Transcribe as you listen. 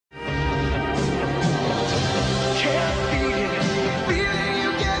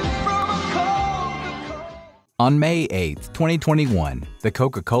On May 8, 2021, the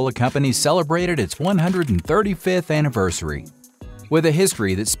Coca-Cola Company celebrated its 135th anniversary. With a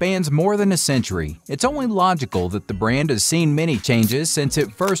history that spans more than a century, it's only logical that the brand has seen many changes since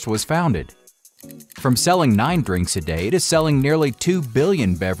it first was founded. From selling 9 drinks a day to selling nearly 2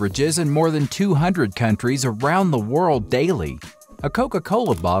 billion beverages in more than 200 countries around the world daily, a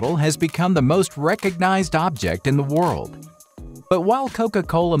Coca-Cola bottle has become the most recognized object in the world. But while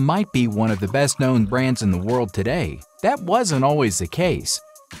Coca-Cola might be one of the best-known brands in the world today, that wasn't always the case.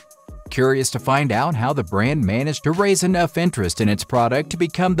 Curious to find out how the brand managed to raise enough interest in its product to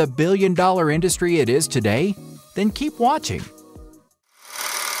become the billion-dollar industry it is today? Then keep watching.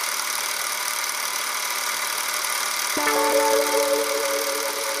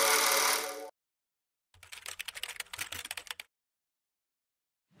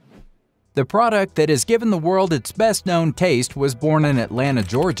 The product that has given the world its best-known taste was born in Atlanta,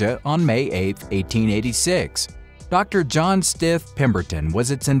 Georgia on May 8, 1886. Dr. John Stith Pemberton was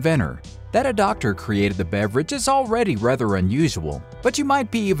its inventor. That a doctor created the beverage is already rather unusual, but you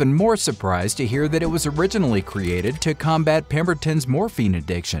might be even more surprised to hear that it was originally created to combat Pemberton's morphine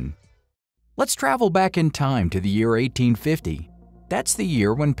addiction. Let's travel back in time to the year 1850. That's the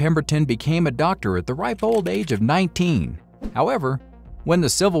year when Pemberton became a doctor at the ripe old age of 19. However, when the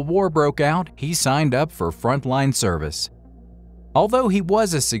Civil War broke out, he signed up for frontline service. Although he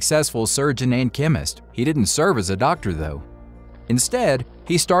was a successful surgeon and chemist, he didn't serve as a doctor though. Instead,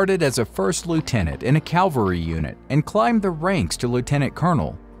 he started as a first lieutenant in a cavalry unit and climbed the ranks to lieutenant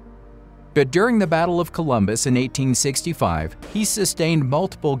colonel. But during the Battle of Columbus in 1865, he sustained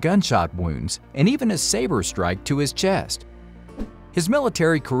multiple gunshot wounds and even a saber strike to his chest. His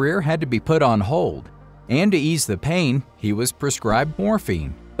military career had to be put on hold, and to ease the pain, he was prescribed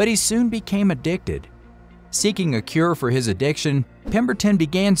morphine, but he soon became addicted. Seeking a cure for his addiction, Pemberton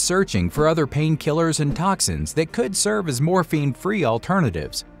began searching for other painkillers and toxins that could serve as morphine-free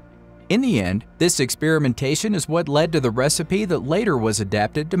alternatives. In the end, this experimentation is what led to the recipe that later was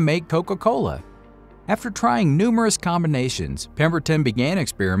adapted to make Coca-Cola. After trying numerous combinations, Pemberton began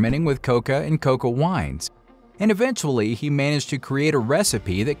experimenting with coca and coca wines. And eventually he managed to create a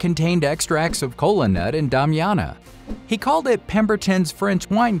recipe that contained extracts of kola nut and damiana. He called it Pemberton's French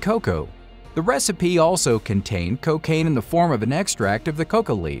wine cocoa. The recipe also contained cocaine in the form of an extract of the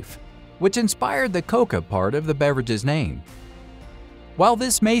coca leaf, which inspired the coca part of the beverage's name. While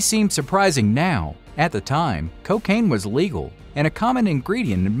this may seem surprising now, at the time, cocaine was legal and a common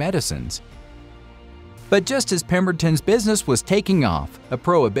ingredient in medicines. But just as Pemberton's business was taking off, a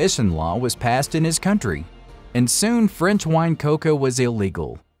prohibition law was passed in his country. And soon French wine coca was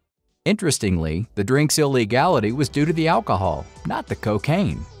illegal. Interestingly, the drink's illegality was due to the alcohol, not the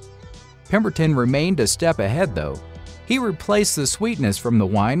cocaine. Pemberton remained a step ahead though. He replaced the sweetness from the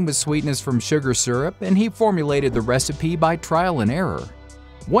wine with sweetness from sugar syrup, and he formulated the recipe by trial and error.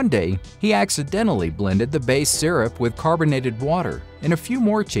 One day, he accidentally blended the base syrup with carbonated water and a few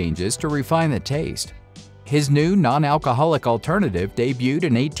more changes to refine the taste. His new non-alcoholic alternative debuted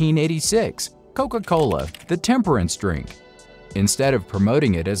in 1886. Coca-Cola, the temperance drink. Instead of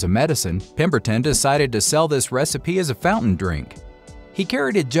promoting it as a medicine, Pemberton decided to sell this recipe as a fountain drink. He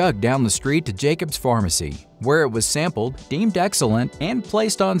carried a jug down the street to Jacob's Pharmacy, where it was sampled, deemed excellent, and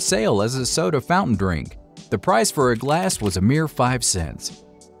placed on sale as a soda fountain drink. The price for a glass was a mere 5 cents.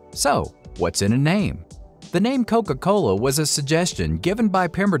 So, what's in a name? The name Coca-Cola was a suggestion given by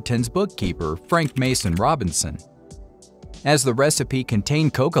Pemberton's bookkeeper, Frank Mason Robinson. As the recipe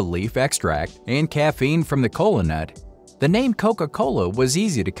contained coca leaf extract and caffeine from the kola nut, the name Coca-Cola was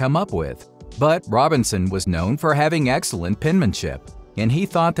easy to come up with. But Robinson was known for having excellent penmanship, and he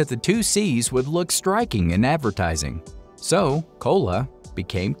thought that the 2 C's would look striking in advertising. So, Cola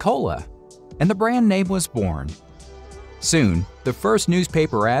became Cola, and the brand name was born. Soon, the first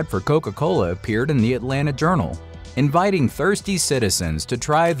newspaper ad for Coca-Cola appeared in the Atlanta Journal, inviting thirsty citizens to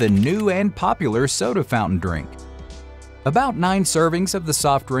try the new and popular soda fountain drink. About 9 servings of the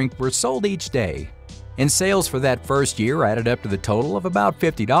soft drink were sold each day, and sales for that first year added up to the total of about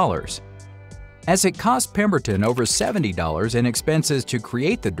 $50. As it cost Pemberton over $70 in expenses to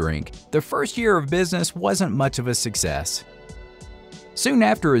create the drink, the first year of business wasn't much of a success. Soon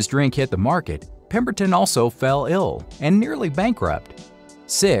after his drink hit the market, Pemberton also fell ill and nearly bankrupt.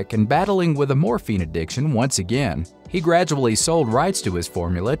 Sick and battling with a morphine addiction once again, he gradually sold rights to his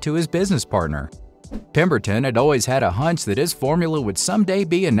formula to his business partner. Pemberton had always had a hunch that his formula would someday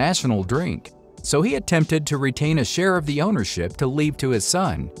be a national drink, so he attempted to retain a share of the ownership to leave to his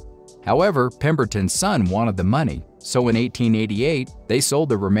son. However, Pemberton's son wanted the money, so in 1888, they sold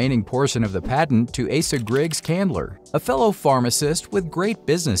the remaining portion of the patent to Asa Griggs Candler, a fellow pharmacist with great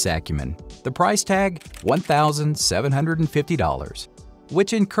business acumen. The price tag, $1,750,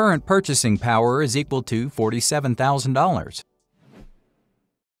 which in current purchasing power is equal to $47,000.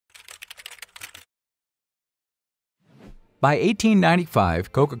 By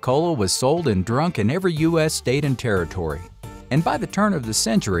 1895, Coca-Cola was sold and drunk in every U.S. state and territory. And by the turn of the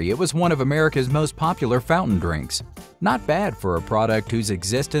century, it was one of America's most popular fountain drinks. Not bad for a product whose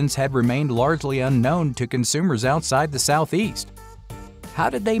existence had remained largely unknown to consumers outside the Southeast.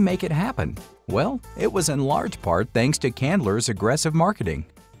 How did they make it happen? Well, it was in large part thanks to Candler's aggressive marketing.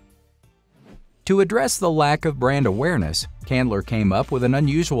 To address the lack of brand awareness, Candler came up with an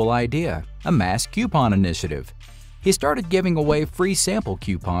unusual idea, a mass coupon initiative. He started giving away free sample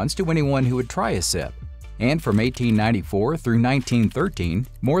coupons to anyone who would try a sip. And from 1894 through 1913,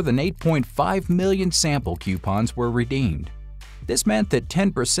 more than 8.5 million sample coupons were redeemed. This meant that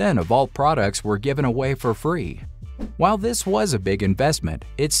 10% of all products were given away for free. While this was a big investment,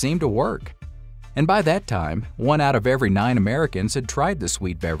 it seemed to work. And by that time, 1 out of every 9 Americans had tried the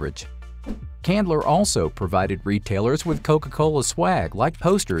sweet beverage. Candler also provided retailers with Coca-Cola swag like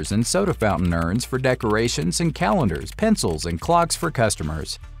posters and soda fountain urns for decorations and calendars, pencils, and clocks for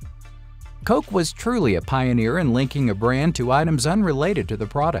customers. Coke was truly a pioneer in linking a brand to items unrelated to the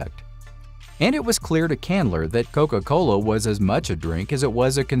product. And it was clear to Candler that Coca-Cola was as much a drink as it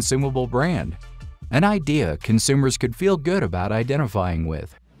was a consumable brand, an idea consumers could feel good about identifying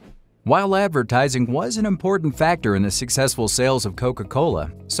with. While advertising was an important factor in the successful sales of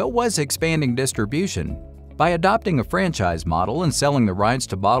Coca-Cola, so was expanding distribution. By adopting a franchise model and selling the rights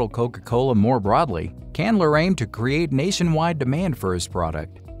to bottle Coca-Cola more broadly, Candler aimed to create nationwide demand for his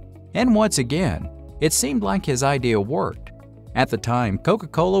product. And once again, it seemed like his idea worked. At the time,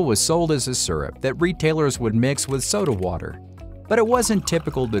 Coca-Cola was sold as a syrup that retailers would mix with soda water. But it wasn't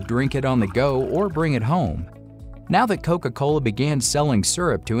typical to drink it on the go or bring it home. Now that Coca-Cola began selling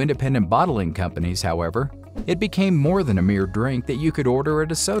syrup to independent bottling companies, however, it became more than a mere drink that you could order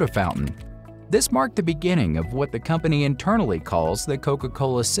at a soda fountain. This marked the beginning of what the company internally calls the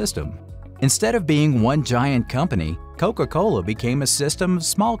Coca-Cola system. Instead of being one giant company, Coca-Cola became a system of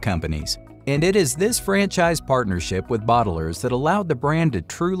small companies. And it is this franchise partnership with bottlers that allowed the brand to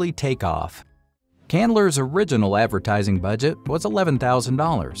truly take off. Candler's original advertising budget was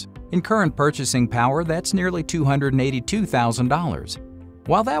 $11,000. In current purchasing power, that's nearly $282,000.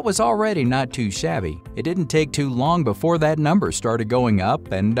 While that was already not too shabby, it didn't take too long before that number started going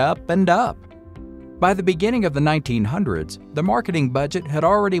up and up and up. By the beginning of the 1900s, the marketing budget had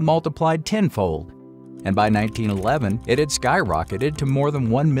already multiplied tenfold, and by 1911, it had skyrocketed to more than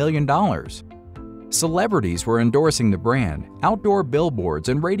 $1 million. Celebrities were endorsing the brand, outdoor billboards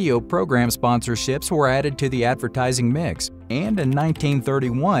and radio program sponsorships were added to the advertising mix, and in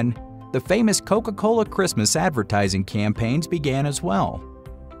 1931, the famous Coca-Cola Christmas advertising campaigns began as well.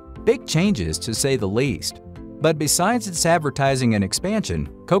 Big changes, to say the least. But besides its advertising and expansion,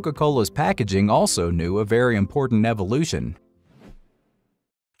 Coca-Cola's packaging also knew a very important evolution.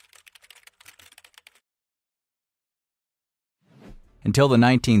 Until the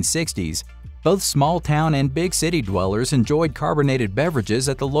 1960s, both small-town and big-city dwellers enjoyed carbonated beverages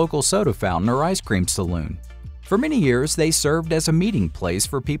at the local soda fountain or ice cream saloon. For many years, they served as a meeting place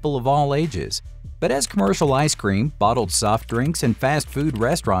for people of all ages. But as commercial ice cream, bottled soft drinks, and fast food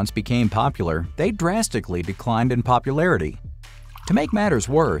restaurants became popular, they drastically declined in popularity. To make matters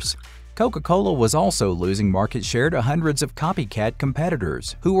worse, Coca-Cola was also losing market share to hundreds of copycat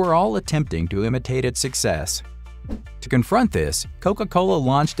competitors who were all attempting to imitate its success. To confront this, Coca-Cola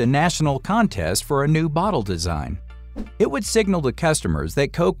launched a national contest for a new bottle design. It would signal to customers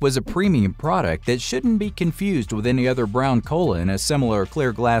that Coke was a premium product that shouldn't be confused with any other brown cola in a similar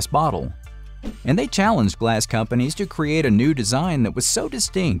clear glass bottle. And they challenged glass companies to create a new design that was so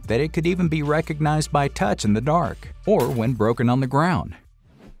distinct that it could even be recognized by touch in the dark or when broken on the ground.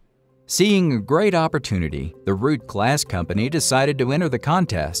 Seeing a great opportunity, the Root Glass Company decided to enter the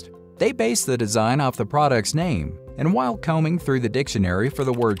contest. They based the design off the product's name, and while combing through the dictionary for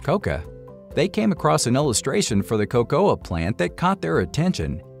the word coca, they came across an illustration for the cocoa plant that caught their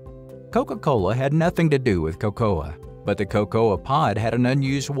attention. Coca-Cola had nothing to do with cocoa, but the cocoa pod had an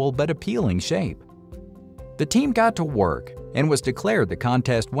unusual but appealing shape. The team got to work and was declared the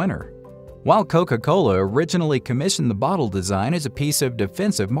contest winner. While Coca-Cola originally commissioned the bottle design as a piece of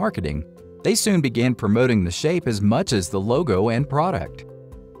defensive marketing, they soon began promoting the shape as much as the logo and product.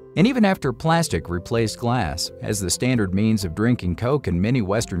 And even after plastic replaced glass as the standard means of drinking Coke in many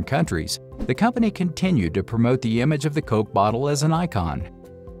Western countries, the company continued to promote the image of the Coke bottle as an icon.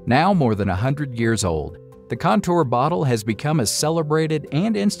 Now more than 100 years old, the contour bottle has become a celebrated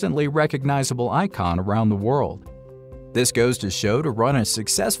and instantly recognizable icon around the world. This goes to show to run a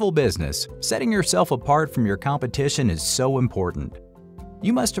successful business, setting yourself apart from your competition is so important.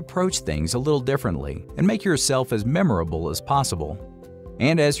 You must approach things a little differently and make yourself as memorable as possible.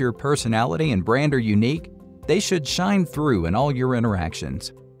 And as your personality and brand are unique, they should shine through in all your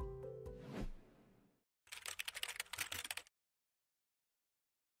interactions.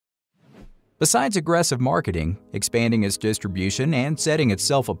 Besides aggressive marketing, expanding its distribution, and setting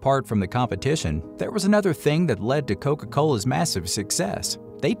itself apart from the competition, there was another thing that led to Coca-Cola's massive success.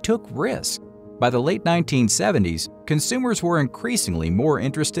 They took risks. By the late 1970s, consumers were increasingly more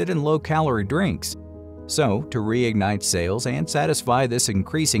interested in low-calorie drinks. So, to reignite sales and satisfy this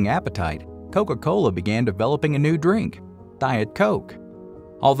increasing appetite, Coca-Cola began developing a new drink, Diet Coke.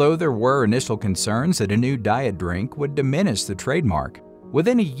 Although there were initial concerns that a new diet drink would diminish the trademark,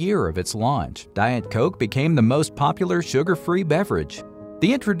 within a year of its launch, Diet Coke became the most popular sugar-free beverage.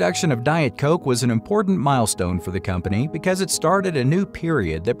 The introduction of Diet Coke was an important milestone for the company because it started a new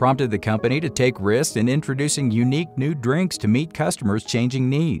period that prompted the company to take risks in introducing unique new drinks to meet customers' changing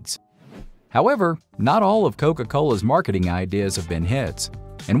needs. However, not all of Coca-Cola's marketing ideas have been hits,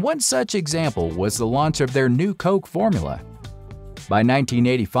 and one such example was the launch of their new Coke formula. By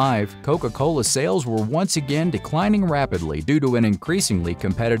 1985, Coca-Cola sales were once again declining rapidly due to an increasingly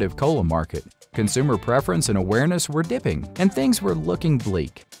competitive cola market. Consumer preference and awareness were dipping, and things were looking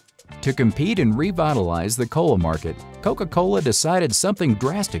bleak. To compete and revitalize the cola market, Coca-Cola decided something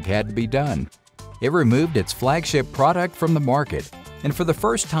drastic had to be done. It removed its flagship product from the market, and for the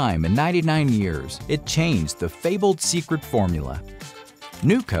first time in 99 years, it changed the fabled secret formula.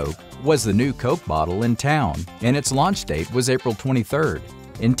 New Coke was the new Coke bottle in town, and its launch date was April 23rd.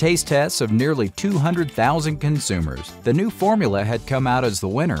 In taste tests of nearly 200,000 consumers, the new formula had come out as the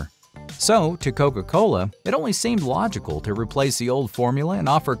winner. So, to Coca-Cola, it only seemed logical to replace the old formula and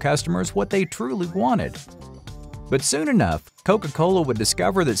offer customers what they truly wanted. But soon enough, Coca-Cola would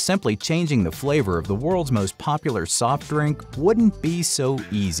discover that simply changing the flavor of the world's most popular soft drink wouldn't be so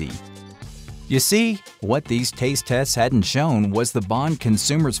easy. You see, what these taste tests hadn't shown was the bond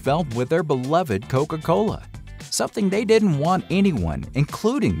consumers felt with their beloved Coca-Cola, something they didn't want anyone,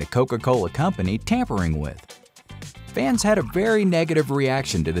 including the Coca-Cola Company, tampering with. Fans had a very negative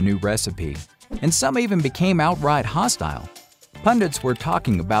reaction to the new recipe, and some even became outright hostile. Pundits were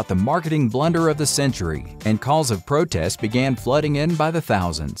talking about the marketing blunder of the century, and calls of protest began flooding in by the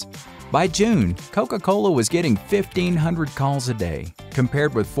thousands. By June, Coca-Cola was getting 1,500 calls a day,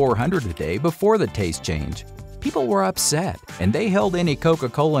 compared with 400 a day before the taste change. People were upset, and they held any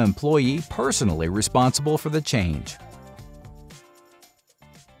Coca-Cola employee personally responsible for the change.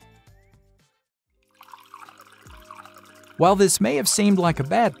 While this may have seemed like a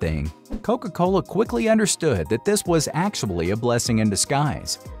bad thing, Coca-Cola quickly understood that this was actually a blessing in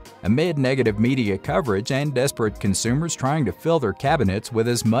disguise. Amid negative media coverage and desperate consumers trying to fill their cabinets with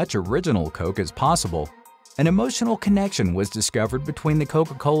as much original Coke as possible, an emotional connection was discovered between the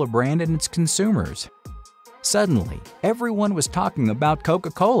Coca-Cola brand and its consumers. Suddenly, everyone was talking about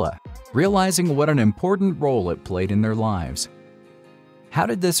Coca-Cola, realizing what an important role it played in their lives. How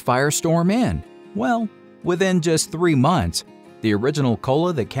did this firestorm end? Well, within just 3 months, the original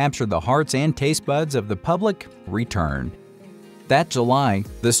cola that captured the hearts and taste buds of the public returned. That July,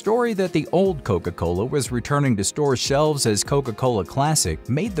 the story that the old Coca-Cola was returning to store shelves as Coca-Cola Classic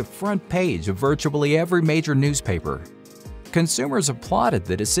made the front page of virtually every major newspaper. Consumers applauded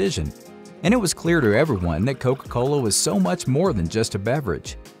the decision, and it was clear to everyone that Coca-Cola was so much more than just a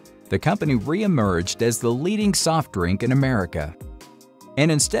beverage. The company re-emerged as the leading soft drink in America.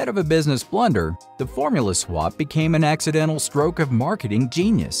 And instead of a business blunder, the formula swap became an accidental stroke of marketing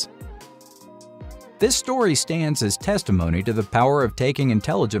genius. This story stands as testimony to the power of taking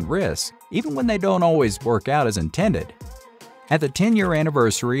intelligent risks, even when they don't always work out as intended. At the 10-year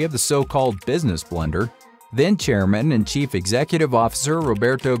anniversary of the so-called business blunder, then-Chairman and Chief Executive Officer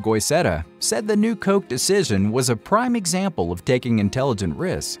Roberto Goizueta said the new Coke decision was a prime example of taking intelligent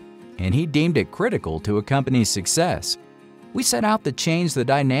risks, and he deemed it critical to a company's success. We set out to change the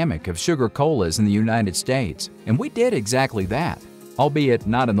dynamic of sugar colas in the United States, and we did exactly that. Albeit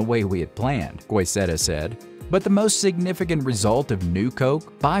not in the way we had planned, Goizueta said. But the most significant result of New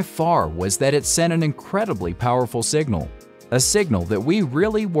Coke by far was that it sent an incredibly powerful signal. A signal that we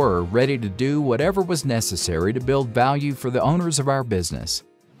really were ready to do whatever was necessary to build value for the owners of our business.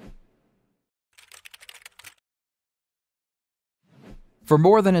 For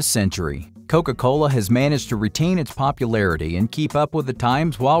more than a century, Coca-Cola has managed to retain its popularity and keep up with the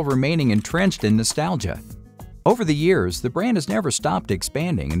times while remaining entrenched in nostalgia. Over the years, the brand has never stopped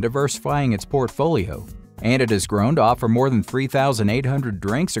expanding and diversifying its portfolio, and it has grown to offer more than 3,800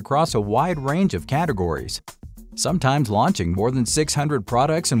 drinks across a wide range of categories, sometimes launching more than 600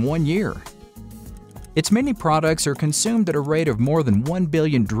 products in one year. Its many products are consumed at a rate of more than 1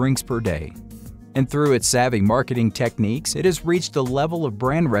 billion drinks per day, and through its savvy marketing techniques, it has reached a level of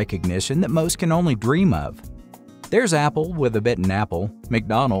brand recognition that most can only dream of. There's Apple with a bitten apple,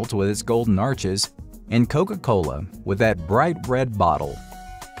 McDonald's with its golden arches, and Coca-Cola with that bright red bottle.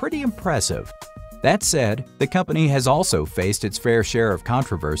 Pretty impressive. That said, the company has also faced its fair share of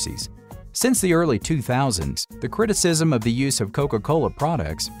controversies. Since the early 2000s, the criticism of the use of Coca-Cola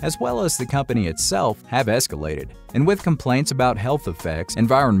products, as well as the company itself, have escalated. And with complaints about health effects,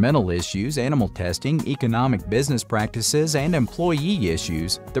 environmental issues, animal testing, economic business practices, and employee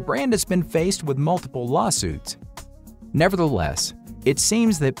issues, the brand has been faced with multiple lawsuits. Nevertheless, it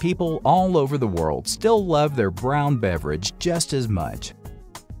seems that people all over the world still love their brown beverage just as much.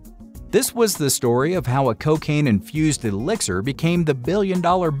 This was the story of how a cocaine-infused elixir became the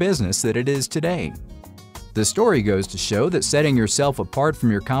billion-dollar business that it is today. The story goes to show that setting yourself apart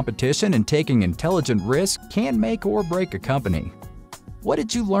from your competition and taking intelligent risks can make or break a company. What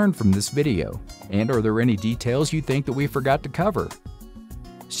did you learn from this video? And are there any details you think that we forgot to cover?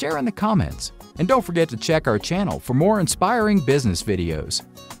 Share in the comments. And don't forget to check our channel for more inspiring business videos.